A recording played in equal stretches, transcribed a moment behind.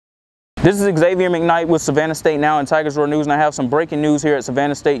This is Xavier McKnight with Savannah State Now and Tigers Roar News, and I have some breaking news here at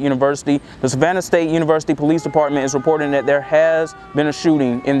Savannah State University. The Savannah State University Police Department is reporting that there has been a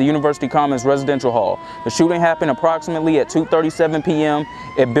shooting in the University Commons residential hall. The shooting happened approximately at 2:37 p.m.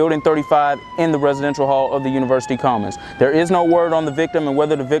 at Building 35 in the residential hall of the University Commons. There is no word on the victim and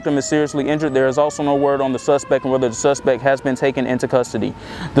whether the victim is seriously injured. There is also no word on the suspect and whether the suspect has been taken into custody.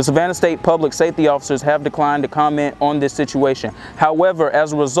 The Savannah State public safety officers have declined to comment on this situation. However,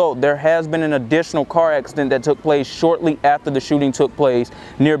 as a result, there has been an additional car accident that took place shortly after the shooting took place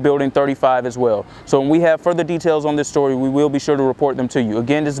near Building 35 as well. So when we have further details on this story, we will be sure to report them to you.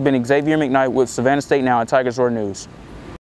 Again, this has been Xavier McKnight with Savannah State Now and Tigers Roar News.